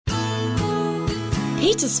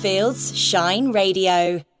Petersfield's Shine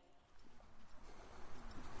Radio.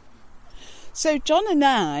 So John and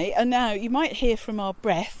I are now, you might hear from our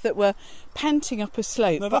breath that we're panting up a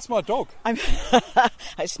slope. No, that's my dog.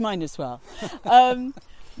 It's mine as well.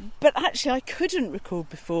 But actually I couldn't record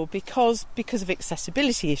before because of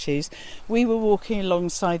accessibility issues. We were walking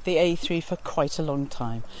alongside the A3 for quite a long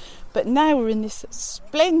time. But now we're in this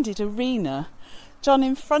splendid arena. John,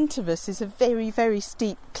 in front of us is a very, very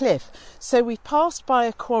steep cliff. So we passed by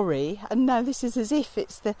a quarry and now this is as if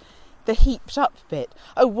it's the heaped up bit.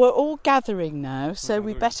 Oh, we're all gathering now, so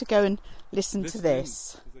we better go and listen to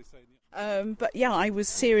this. But yeah, I was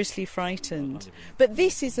seriously frightened. But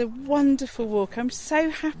this is a wonderful walk. I'm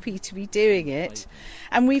so happy to be doing it.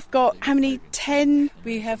 And we've got, how many, 10?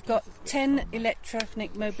 We have got 10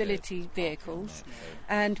 electronic mobility vehicles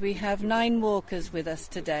and we have 9 walkers with us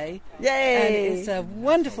today. Yay! And it's a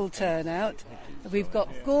wonderful turnout. We've got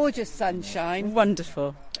gorgeous sunshine.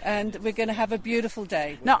 Wonderful. And we're going to have a beautiful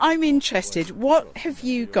day. Now, I'm interested. What have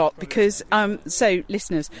you got? Because, so,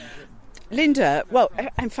 listeners, Linda, well,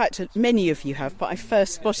 in fact, many of you have, but I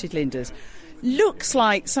first spotted Linda's. Looks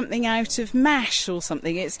like something out of MASH or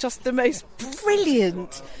something. It's just the most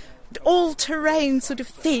brilliant, all-terrain sort of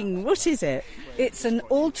thing. What is it? It's an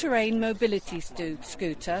all-terrain mobility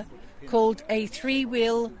scooter called a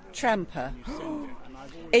 3-wheel tramper.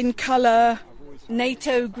 In colour...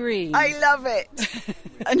 NATO green. I love it.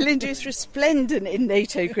 And Linda is resplendent in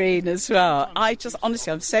NATO green as well.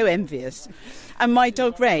 Honestly, I'm so envious. And my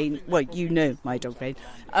dog Rain, well, you know my dog Rain,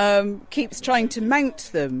 keeps trying to mount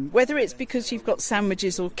them, whether it's because you've got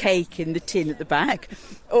sandwiches or cake in the tin at the back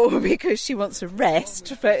or because she wants a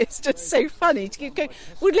rest. But it's just so funny to keep going,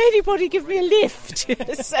 would anybody give me a lift?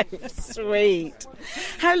 It's so sweet.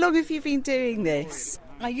 How long have you been doing this?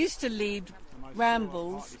 I used to lead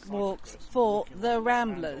walks for the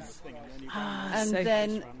Ramblers.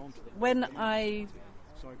 Then when I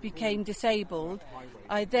became disabled,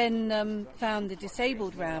 I then found the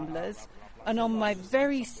Disabled Ramblers, and on my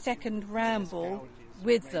very second ramble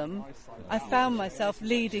with them, I found myself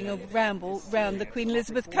leading a ramble round the Queen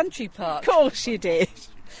Elizabeth Country Park. Of course you did.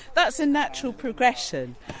 That's a natural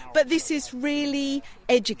progression. But this is really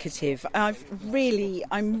educative. I'm really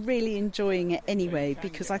enjoying it anyway,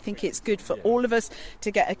 because I think it's good for all of us to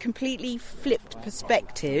get a completely flipped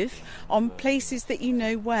perspective on places that you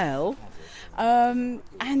know well. And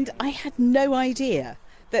I had no idea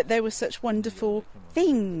that there were such wonderful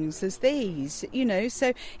things as these, you know.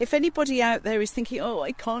 So if anybody out there is thinking, oh,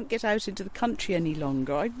 I can't get out into the country any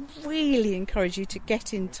longer, I really encourage you to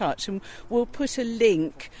get in touch, and we'll put a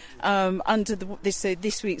link under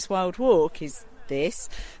this week's Wild Walk is this,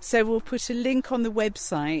 so we'll put a link on the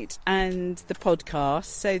website and the podcast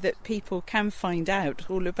so that people can find out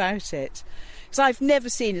all about it, because I've never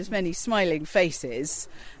seen as many smiling faces.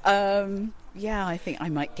 Yeah, I think I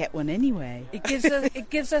might get one anyway. It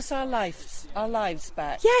gives us our lives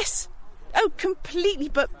back. Yes. Oh, completely.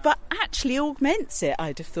 But actually augments it,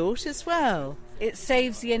 I'd have thought, as well. It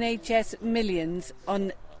saves the NHS millions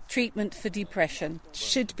on treatment for depression.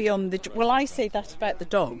 Should be on the... Well, I say that about the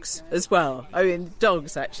dogs as well. I mean,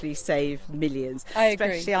 dogs actually save millions. I agree.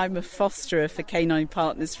 Especially I'm a fosterer for Canine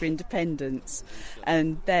Partners for Independence,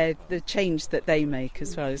 and the change that they make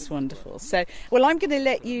as well is wonderful. So, well, I'm going to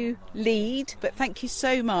let you lead, but thank you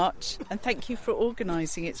so much, and thank you for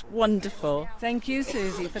organising. It's wonderful. Thank you,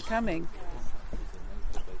 Susie, for coming.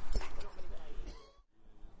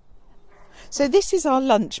 So this is our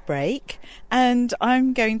lunch break, and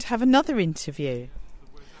I'm going to have another interview.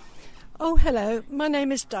 Oh, hello. My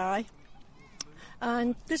name is Di,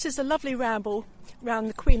 and this is a lovely ramble round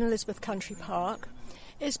the Queen Elizabeth Country Park.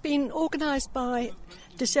 It's been organised by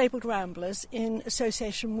Disabled Ramblers in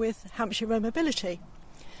association with Hampshire Road Mobility.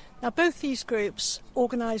 Now, both these groups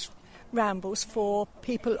organise rambles for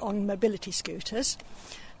people on mobility scooters.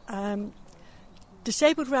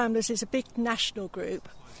 Disabled Ramblers is a big national group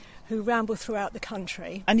who ramble throughout the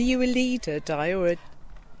country. And are you a leader, Di, or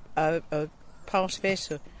a part of it?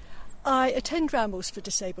 Or? I attend rambles for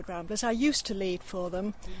Disabled Ramblers. I used to lead for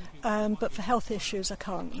them, but for health issues I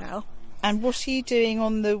can't now. And what are you doing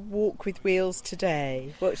on the Walk with Wheels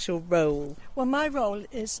today? What's your role? Well, my role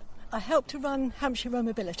is I help to run Hampshire Road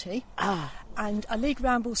Mobility, and I lead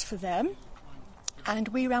rambles for them, and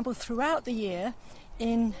we ramble throughout the year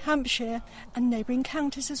in Hampshire and neighbouring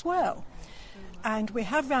counties as well. And we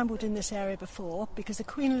have rambled in this area before because the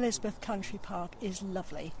Queen Elizabeth Country Park is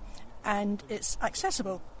lovely and it's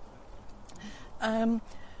accessible.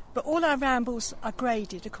 But all our rambles are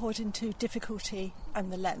graded according to difficulty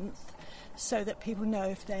and the length, so that people know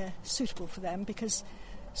if they're suitable for them, because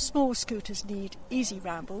small scooters need easy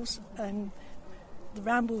rambles and the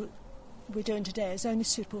ramble we're doing today is only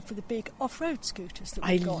suitable for the big off-road scooters that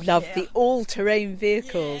we've got I love here. the all-terrain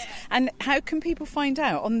vehicles. Yeah. And how can people find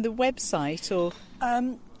out? On the website or...?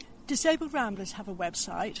 Disabled Ramblers have a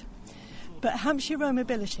website, but Hampshire Road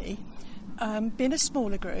Mobility, being a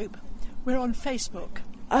smaller group, we're on Facebook.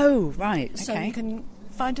 Oh, right, okay. So you can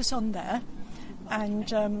find us on there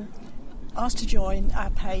and ask to join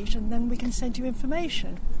our page, and then we can send you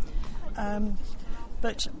information.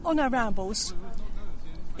 But on our rambles,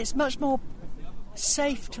 it's much more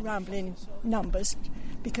safe to ramble in numbers,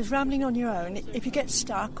 because rambling on your own, if you get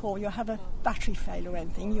stuck or you have a battery fail or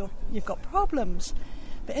anything, you've got problems.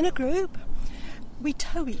 But in a group, we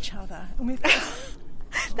tow each other, and we've got...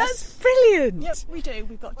 That's brilliant! Yep, we do.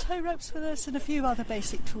 We've got tow ropes with us and a few other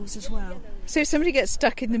basic tools as well. So if somebody gets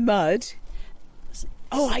stuck in the mud...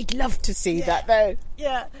 Oh, I'd love to see that, though.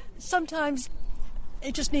 Yeah, sometimes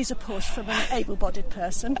it just needs a push from an able-bodied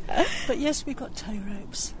person. But yes, we've got tow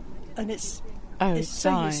ropes, and it's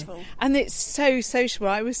so useful. And it's so sociable.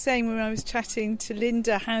 I was saying when I was chatting to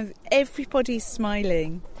Linda how everybody's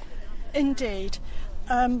smiling. Indeed.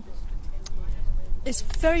 It's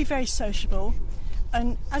very, very sociable.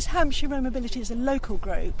 And as Hampshire Road Mobility is a local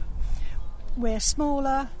group, we're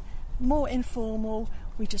smaller, more informal.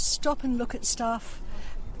 We just stop and look at stuff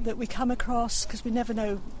that we come across, because we never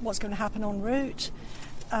know what's going to happen en route.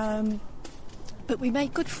 But we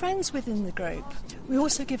make good friends within the group. We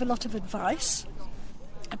also give a lot of advice.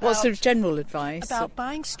 What sort of general advice? About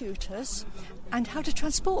buying scooters and how to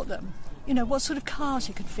transport them. You know, what sort of cars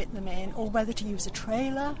you can fit them in, or whether to use a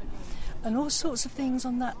trailer, and all sorts of things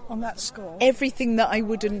on that score. Everything that I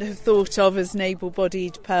wouldn't have thought of as an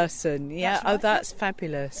able-bodied person. Yeah, that's right. Oh, that's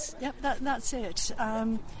fabulous. Yep, that's it.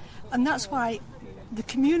 And that's why the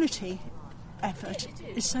community effort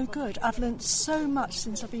is so good. I've learnt so much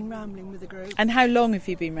since I've been rambling with the group. And how long have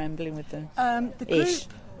you been rambling with them?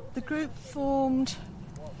 The group formed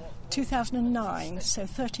 2009, so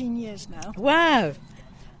 13 years now. Wow!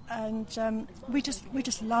 And we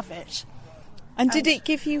just love it. And did it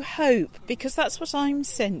give you hope? Because that's what I'm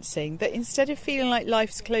sensing, that instead of feeling like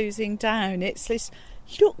life's closing down, it's this,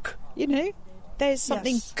 look, you know, there's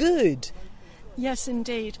something good. Yes,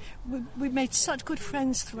 indeed. We've made such good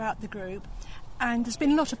friends throughout the group, and there's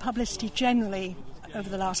been a lot of publicity generally over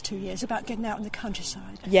the last 2 years about getting out in the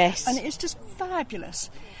countryside. Yes. And it's just fabulous.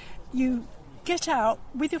 You get out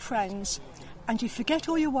with your friends and you forget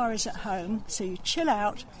all your worries at home, so you chill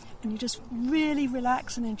out and you just really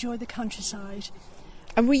relax and enjoy the countryside.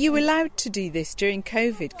 And were you allowed to do this during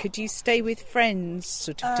COVID? Could you stay with friends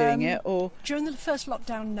sort of doing it? Or during the first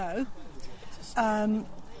lockdown, no.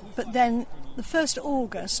 But then the 1st of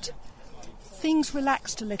August, things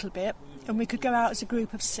relaxed a little bit and we could go out as a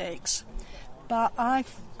group of 6. But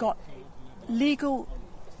I've got legal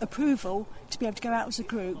approval to be able to go out as a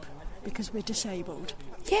group because we're disabled.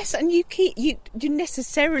 Yes, and you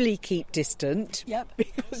necessarily keep distant. Yep.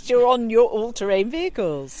 Because you're on your all-terrain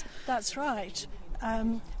vehicles. That's right.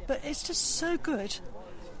 But it's just so good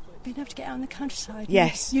being able to get out in the countryside.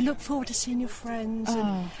 Yes. You look forward to seeing your friends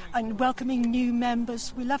and welcoming new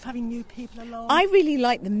members. We love having new people along. I really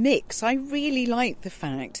like the mix. I really like the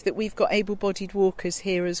fact that we've got able-bodied walkers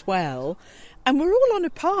here as well. And we're all on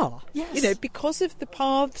a par. Yes. You know, because of the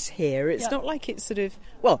paths here, it's not like it's sort of...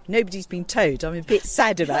 Well, nobody's been towed. I'm a bit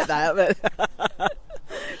sad about that. But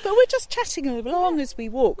we're just chatting along as we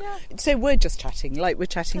walk. Yeah. So we're just chatting like we're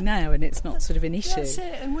chatting now, and it's not sort of an issue. That's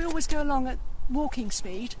it. And we always go along at walking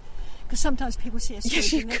speed, because sometimes people see us.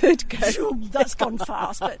 Yes, you could go. That's gone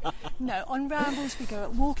fast. But no, on rambles we go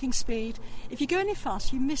at walking speed. If you go any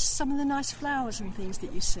faster, you miss some of the nice flowers and things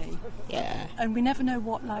that you see. Yeah. And we never know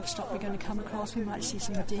what livestock we're going to come across. We might see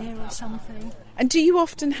some deer or something. And do you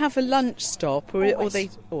often have a lunch stop, or they?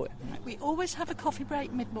 We always have a coffee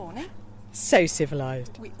break mid-morning. So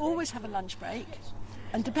civilised. We always have a lunch break.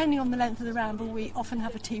 And depending on the length of the ramble, we often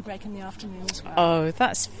have a tea break in the afternoon as well. Oh,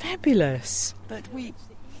 that's fabulous. But we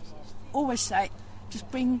always say, just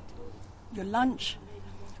bring your lunch,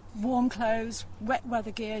 warm clothes, wet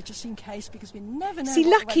weather gear, just in case, because we never know. See,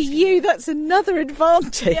 lucky you, that's another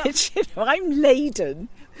advantage. Yeah. You know, I'm laden.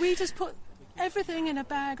 We just put everything in a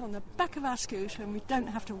bag on the back of our scooter and we don't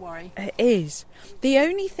have to worry. It is. The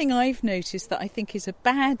only thing I've noticed that I think is a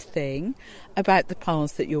bad thing about the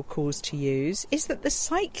paths that you're caused to use is that the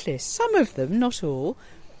cyclists, some of them, not all,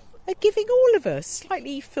 are giving all of us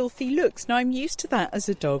slightly filthy looks. Now, I'm used to that as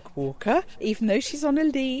a dog walker, even though she's on a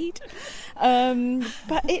lead.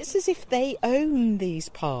 But it's as if they own these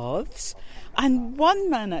paths. And one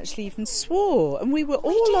man actually even swore, and we were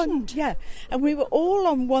all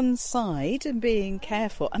on one side and being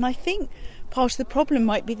careful. And I think part of the problem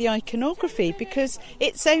might be the iconography, because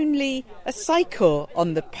it's only a cycle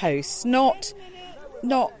on the posts, not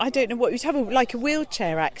I don't know what you'd have, like a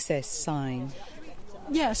wheelchair access sign.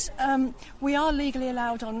 Yes, we are legally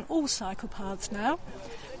allowed on all cycle paths now,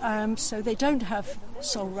 so they don't have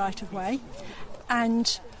sole right of way.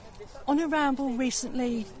 And on a ramble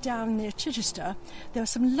recently down near Chichester, there were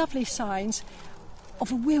some lovely signs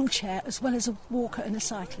of a wheelchair as well as a walker and a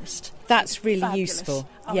cyclist. That's really Fabulous. useful.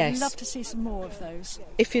 I Yes. would love to see some more of those.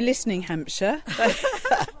 If you're listening, Hampshire.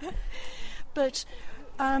 But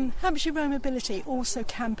Hampshire Row Mobility also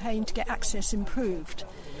campaigned to get access improved.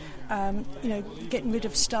 Getting rid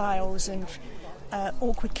of stiles and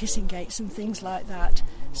awkward kissing gates and things like that.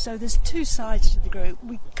 So there's two sides to the group.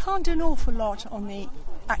 We can't do an awful lot on the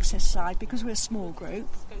access side because we're a small group.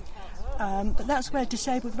 But that's where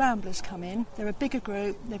Disabled Ramblers come in. They're a bigger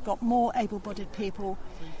group. They've got more able-bodied people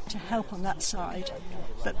to help on that side.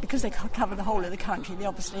 But because they can't cover the whole of the country, they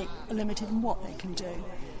obviously are limited in what they can do.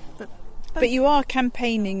 But you are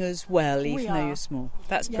campaigning as well, even though are. you're small.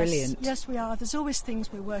 That's Yes, brilliant. Yes, we are. There's always things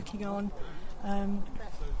we're working on.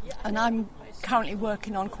 And I'm currently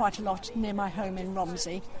working on quite a lot near my home in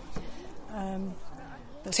Romsey.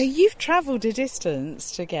 So you've travelled a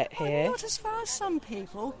distance to get here. Not as far as some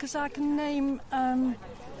people, because I can name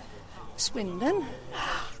Swindon.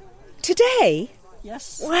 Today?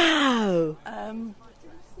 Yes. Wow. And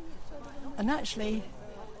actually,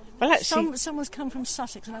 someone's come from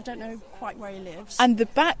Sussex, and I don't know quite where he lives. And the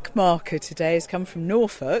back marker today has come from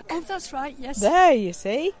Norfolk. Oh, that's right, yes. There, you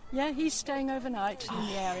see. Yeah, he's staying overnight in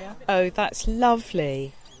the area. Oh, that's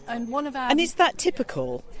lovely. And And is that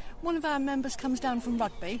typical? one of our members comes down from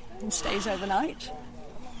Rugby and stays overnight.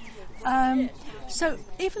 So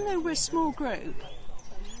even though we're a small group,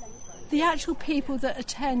 the actual people that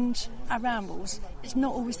attend our rambles, it's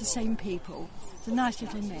not always the same people. It's a nice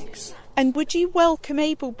little mix. And would you welcome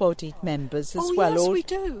able-bodied members as well? Yes, we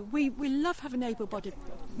do. We love having able-bodied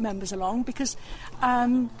members along because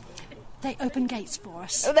they open gates for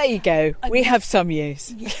us. Oh, there you go. We have some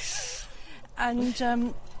use. Yes.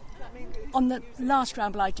 And on the last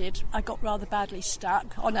ramble I did, I got rather badly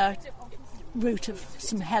stuck on a route of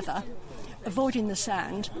some heather, avoiding the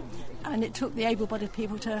sand, and it took the able-bodied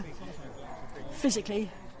people to physically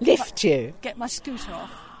Lift you. get my scooter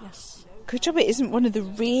off. Yes. Good job it isn't one of the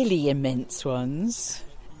really immense ones.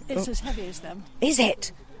 It's as heavy as them. Is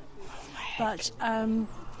it? But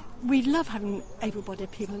we love having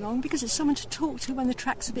able-bodied people along because it's someone to talk to when the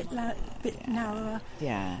track's a bit narrower.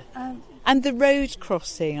 Yeah. And the road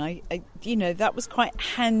crossing, I that was quite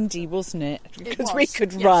handy, wasn't it? Because we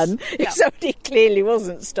could run if somebody clearly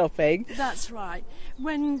wasn't stopping. That's right.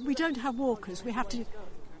 When we don't have walkers, we have to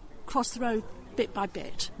cross the road bit by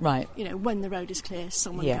bit. Right. When the road is clear,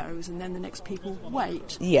 someone goes and then the next people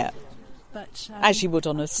wait. Yeah. But as you would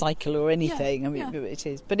on a cycle or anything. It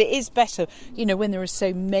is. But it is better, when there are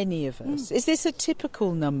so many of us. Is this a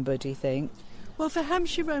typical number, do you think? Well, for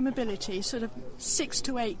Hampshire Row Mobility, sort of 6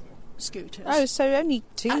 to 8 scooters. Oh, so only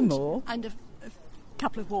two more. And a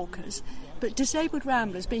couple of walkers. But Disabled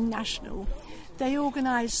Ramblers, being national, they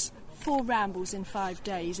organise 4 rambles in 5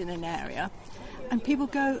 days in an area. And people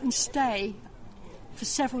go and stay for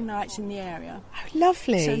several nights in the area. Oh,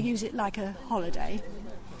 lovely. So use it like a holiday.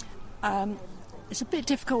 It's a bit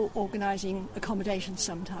difficult organising accommodation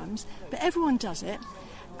sometimes, but everyone does it,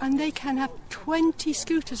 and they can have 20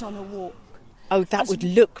 scooters on a walk. Oh, that would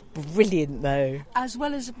look brilliant, though. As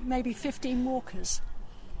well as maybe 15 walkers.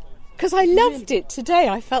 Because I loved it today.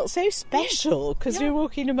 I felt so special because we were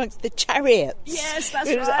walking amongst the chariots. Yes, that's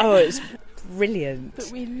right. Oh, it was brilliant.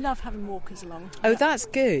 But we love having walkers along. Oh, that's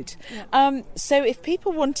good. Yeah. So if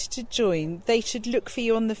people wanted to join, they should look for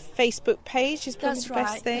you on the Facebook page, is probably the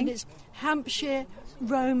best thing? And it's Hampshire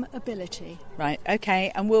Roam Ability. Right,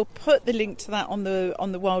 okay. And we'll put the link to that on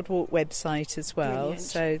the Wild Walk website as well. Brilliant.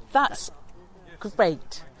 So that's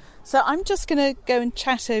great. So I'm just going to go and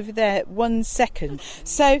chat over there 1 second.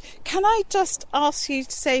 So can I just ask you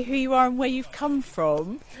to say who you are and where you've come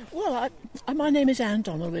from? Well, my name is Anne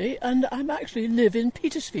Donnelly, and I actually live in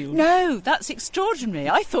Petersfield. No, that's extraordinary.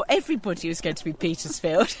 I thought everybody was going to be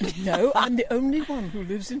Petersfield. No, I'm the only one who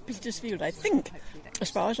lives in Petersfield, I think,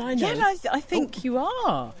 as far as I know. Yeah, I think you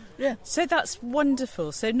are. Yeah. So that's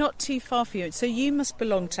wonderful. So not too far for you. So you must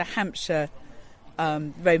belong to Hampshire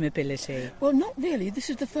Row Mobility. Well, not really.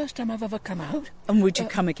 This is the first time I've ever come out. And would you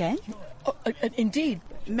come again? Indeed.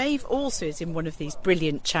 Maeve also is in one of these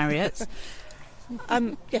brilliant chariots.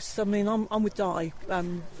 Yes, I mean, I'm with Di,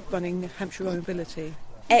 running Hampshire Row Mobility.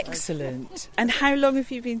 Excellent. And how long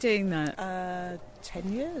have you been doing that?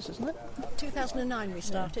 10 years, isn't it? 2009 we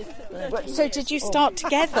started. So did you start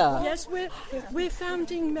together? Yes, we're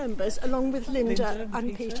founding members along with Linda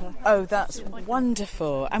and Peter. Oh, that's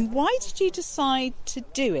wonderful. And why did you decide to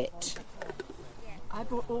do it?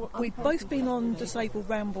 We'd both been on disabled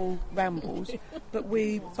rambles, but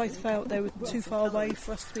we both felt they were too far away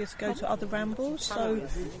for us to be able to go to other rambles, so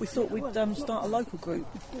we thought we'd start a local group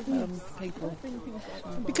for people.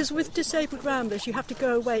 Because with disabled ramblers you have to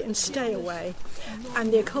go away and stay away,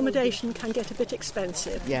 and the accommodation can get a bit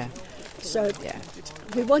expensive. Yeah. So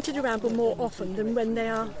we wanted to ramble more often than when they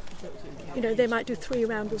are, they might do 3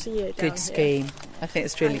 rambles a year down Good scheme. here. I think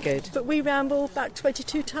it's really good. But we ramble about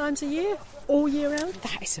 22 times a year, all year round.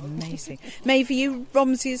 That is amazing. Maeve, are you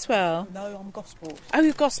Romsey as well? No, I'm Gosport. Oh,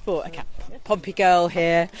 you're Gosport. Okay. Pompey girl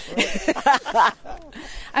here.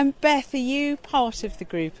 And Beth, are you part of the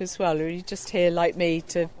group as well, or are you just here like me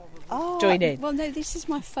to join in? Well, no, this is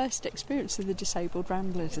my first experience of the Disabled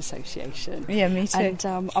Ramblers Association. Yeah, me too. And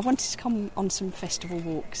I wanted to come on some festival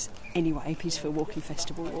walks anyway, Petersfield Walking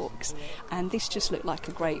Festival walks, and this just looked like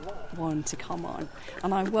a great one to come on.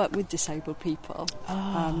 And I work with disabled people.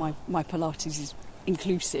 My Pilates is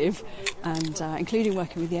inclusive, and including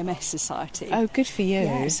working with the MS Society. Oh, good for you.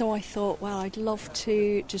 Yeah, so I thought, well, I'd love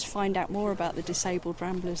to just find out more about the Disabled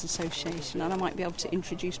Ramblers Association, and I might be able to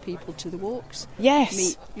introduce people to the walks.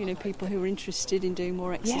 Yes. Meet, people who are interested in doing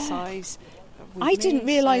more exercise. I didn't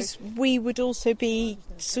realise we would also be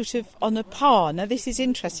sort of on a par. Now, this is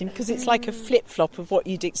interesting because it's like a flip-flop of what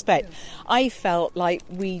you'd expect. I felt like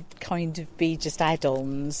we'd kind of be just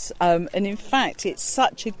add-ons. And in fact, it's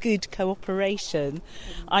such a good cooperation.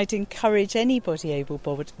 I'd encourage anybody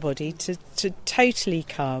able-bodied to totally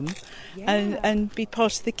come and be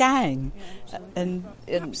part of the gang. And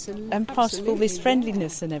part of all this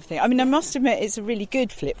friendliness and everything. I mean, I must admit it's a really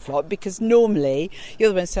good flip-flop because normally you're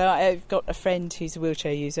the one. So I've got a friend who's a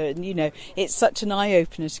wheelchair user, and it's such an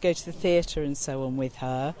eye-opener to go to the theatre and so on with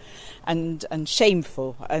her, and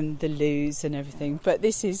shameful, and the loos and everything. But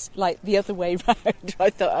this is like the other way round. I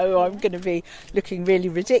thought, I'm going to be looking really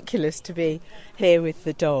ridiculous to be here with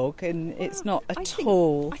the dog, and it's not at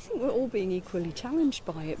all. I think we're all being equally challenged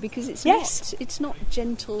by it because it's not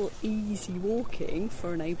gentle, easy walking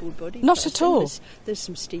for an able-bodied not person. At all. There's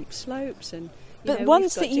some steep slopes and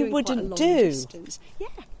ones that you wouldn't do. Distance. Yeah.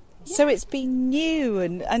 So it's been new,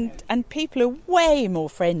 and people are way more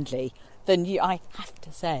friendly than I have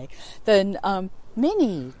to say, than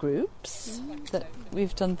mini groups that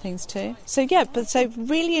we've done things to. So so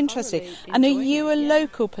really interesting. And are you a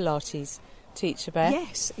local Pilates teacher,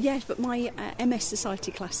 Beth? Yes, but my MS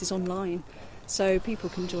Society class is online, so people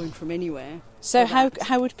can join from anywhere. So how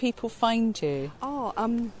would people find you?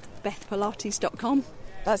 BethPilates.com.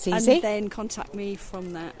 That's easy. And then contact me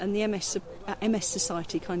from that. And the MS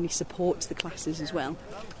Society kindly supports the classes as well.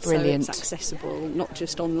 Brilliant. So it's accessible, not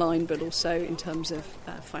just online, but also in terms of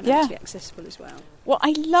financially accessible as well. Well,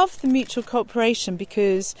 I love the mutual cooperation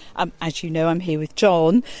because, as you know, I'm here with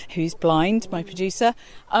John, who's blind, my producer.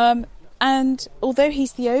 And although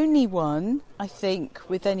he's the only one, I think,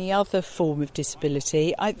 with any other form of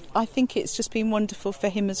disability, I think it's just been wonderful for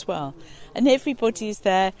him as well. And everybody is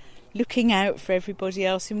there looking out for everybody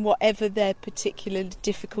else in whatever their particular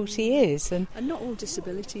difficulty is. And not all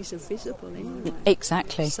disabilities are visible anyway.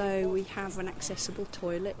 Exactly. So we have an accessible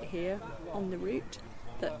toilet here on the route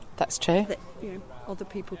that's true. That other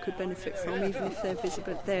people could benefit from, even if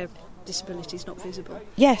their disability is not visible.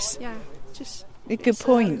 Yes. Yeah, just a good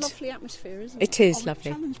point. It's a lovely atmosphere, isn't it? It is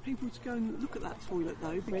lovely. I would challenge people to go and look at that toilet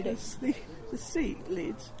though, because the seat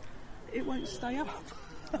lid, it won't stay up.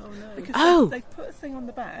 Oh no! Because they've put a thing on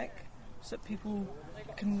the back so that people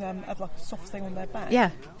can have like a soft thing on their back.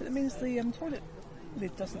 Yeah. But it means the toilet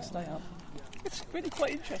lid doesn't stay up. It's really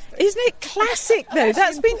quite interesting. Isn't it classic though?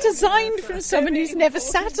 That's been designed from someone who's never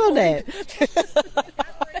sat on it.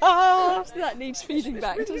 That needs feeding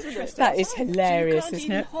back, doesn't it? That is hilarious, so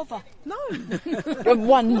isn't it? Hover. No.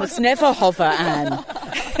 One must never hover, Anne.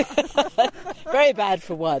 Very bad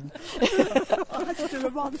for one. I had to do a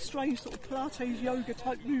rather strange sort of Pilates yoga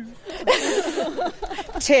type move.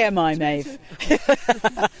 TMI, Maeve. Do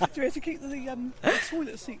you have to keep the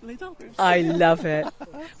toilet seat lid up? I love it.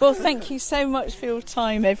 Well, thank you so much for your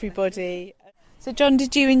time, everybody. So, John,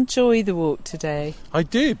 did you enjoy the walk today? I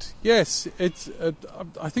did, yes. It's.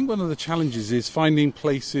 I think one of the challenges is finding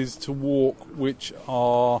places to walk which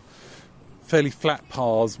are fairly flat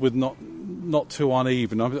paths with not too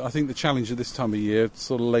uneven. I think the challenge at this time of year,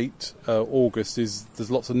 sort of late August, is there's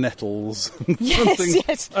lots of nettles and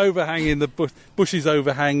things overhanging, the bushes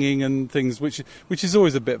overhanging and things, which is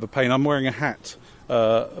always a bit of a pain. I'm wearing a hat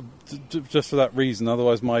just for that reason.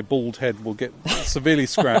 Otherwise, my bald head will get severely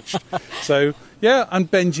scratched. So, yeah, and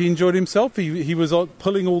Benji enjoyed himself. He was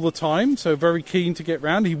pulling all the time, so very keen to get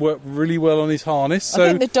round. He worked really well on his harness. So, I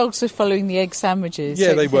think the dogs were following the egg sandwiches.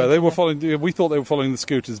 Yeah, they were. They were following. We thought they were following the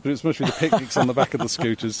scooters, but it's mostly the picnics on the back of the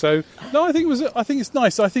scooters. So, no, I think it's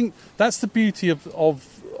nice. I think that's the beauty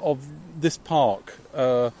of this park.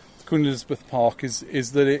 Queen Elizabeth Park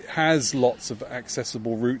is that it has lots of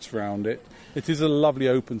accessible routes around it. It is a lovely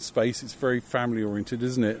open space. It's very family oriented,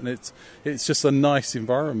 isn't it? And it's just a nice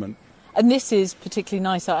environment. And this is particularly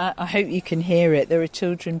nice. I hope you can hear it. There are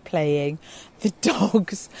children playing. The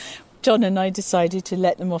dogs. John and I decided to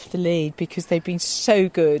let them off the lead because they've been so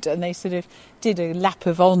good, and they sort of did a lap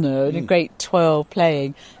of honour and a great twirl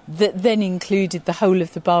playing that then included the whole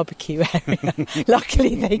of the barbecue area.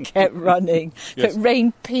 Luckily they kept running, yes. But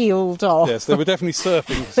rain peeled off. Yes, they were definitely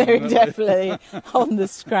surfing. They were definitely on the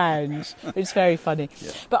scrounge. It's very funny.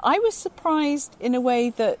 Yeah. But I was surprised in a way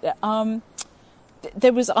that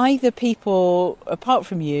there was either people, apart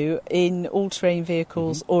from you, in all-terrain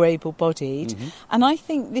vehicles or able-bodied. And I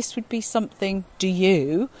think this would be something,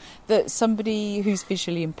 that somebody who's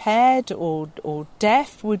visually impaired or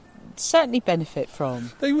deaf would certainly benefit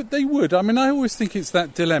from. They would. I mean, I always think it's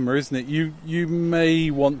that dilemma, isn't it? You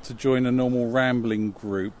may want to join a normal rambling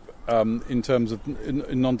group in terms of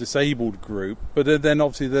a non-disabled group, but then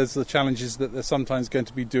obviously there's the challenges that they're sometimes going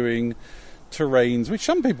to be doing terrains, which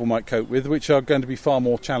some people might cope with, which are going to be far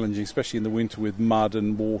more challenging, especially in the winter with mud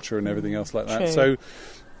and water and everything else like that. True. So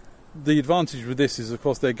the advantage with this is, of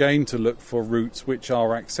course, they're going to look for routes which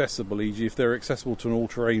are accessible. E.g., if they're accessible to an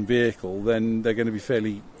all-terrain vehicle, then they're going to be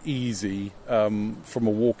fairly easy from a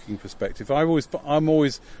walking perspective. I'm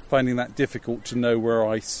always finding that difficult to know where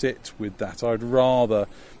I sit with that. I'd rather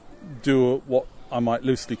do what I might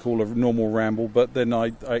loosely call a normal ramble, but then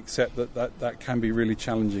I accept that can be really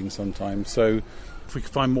challenging sometimes. So if we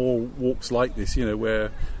could find more walks like this,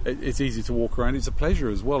 where it's easy to walk around, it's a pleasure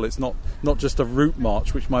as well. It's not just a route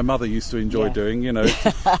march, which my mother used to enjoy doing.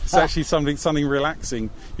 It's actually something relaxing.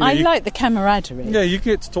 I like the camaraderie. Yeah, you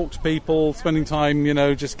get to talk to people, spending time,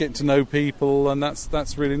 just getting to know people, and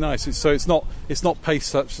that's really nice. It's not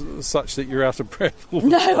paced such that you're out of breath.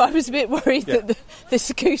 No, I was a bit worried that the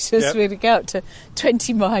scooters would go up to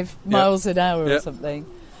 25 miles an hour or something.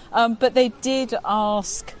 But they did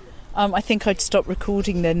ask. I think I'd stop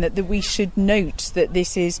recording then, that we should note that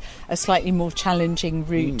this is a slightly more challenging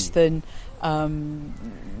route than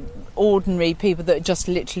ordinary people that just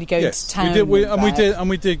literally go to town.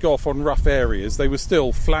 We did go off on rough areas. They were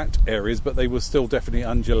still flat areas, but they were still definitely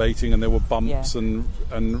undulating, and there were bumps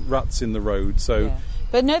and ruts in the road. So. Yeah.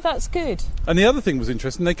 But no, that's good. And the other thing was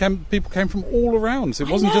interesting. People came from all around. So it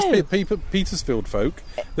wasn't just Petersfield folk.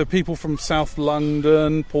 There were people from South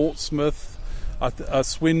London, Portsmouth,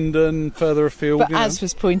 Swindon, further afield. But as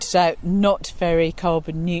was pointed out, not very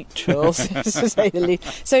carbon neutral, to say the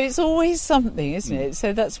least. So it's always something, isn't it?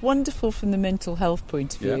 So that's wonderful from the mental health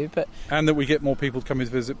point of view. And that we get more people coming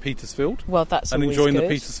to visit Petersfield. Well, that's and always enjoying good.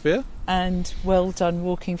 the Petersphere. And well done,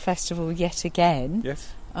 Walking Festival, yet again.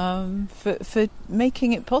 Yes. For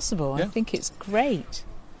making it possible. I think it's great.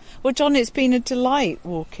 Well, John, it's been a delight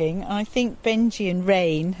walking. I think Benji and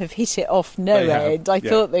Rain have hit it off no end. I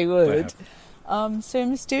thought they would. So we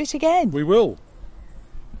must do it again. We will.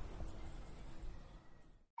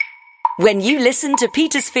 When you listen to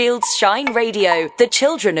Petersfield's Shine Radio, the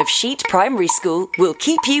children of Sheet Primary School will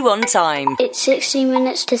keep you on time. It's 16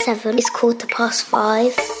 minutes to 7. It's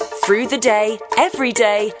 5:15. Through the day, every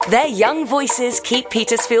day, their young voices keep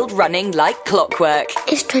Petersfield running like clockwork.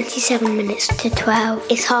 It's 27 minutes to 12.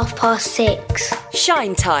 It's 6:30.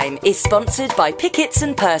 Shine Time is sponsored by Pickett's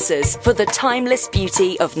and Pursers for the timeless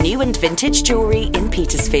beauty of new and vintage jewellery in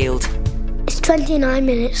Petersfield. It's 29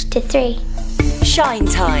 minutes to 3. Shine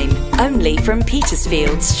Time, only from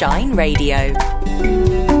Petersfield's Shine Radio.